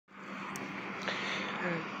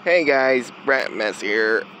Hey guys, Brett Mess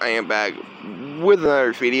here. I am back with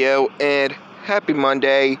another video, and happy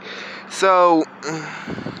Monday. So,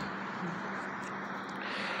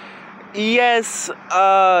 yes,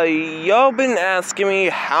 y'all been asking me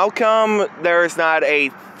how come there's not a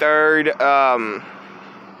third,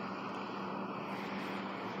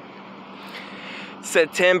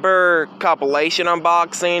 September compilation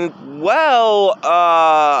unboxing. Well,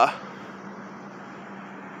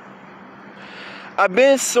 I've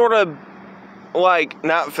been sort of, like,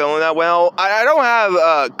 not feeling that well. I don't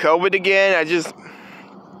have, COVID again. I just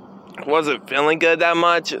wasn't feeling good that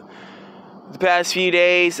much the past few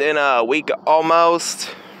days, in a week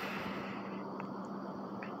almost.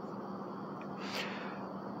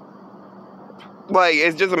 Like,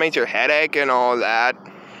 it's just a major headache and all that.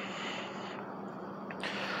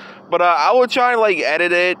 But, I will try and, like,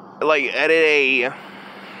 edit a...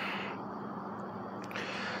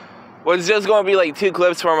 Well, it's just going to be, like, 2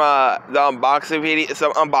 clips from, the unboxing video,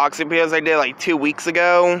 some unboxing videos I did, like, 2 weeks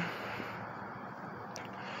ago.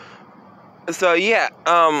 So, yeah,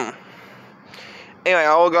 anyway,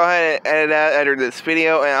 I will go ahead and edit this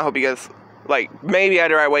video, and I hope you guys, like, maybe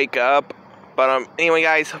after I wake up. But, anyway,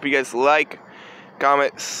 guys, hope you guys like,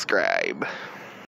 comment, subscribe.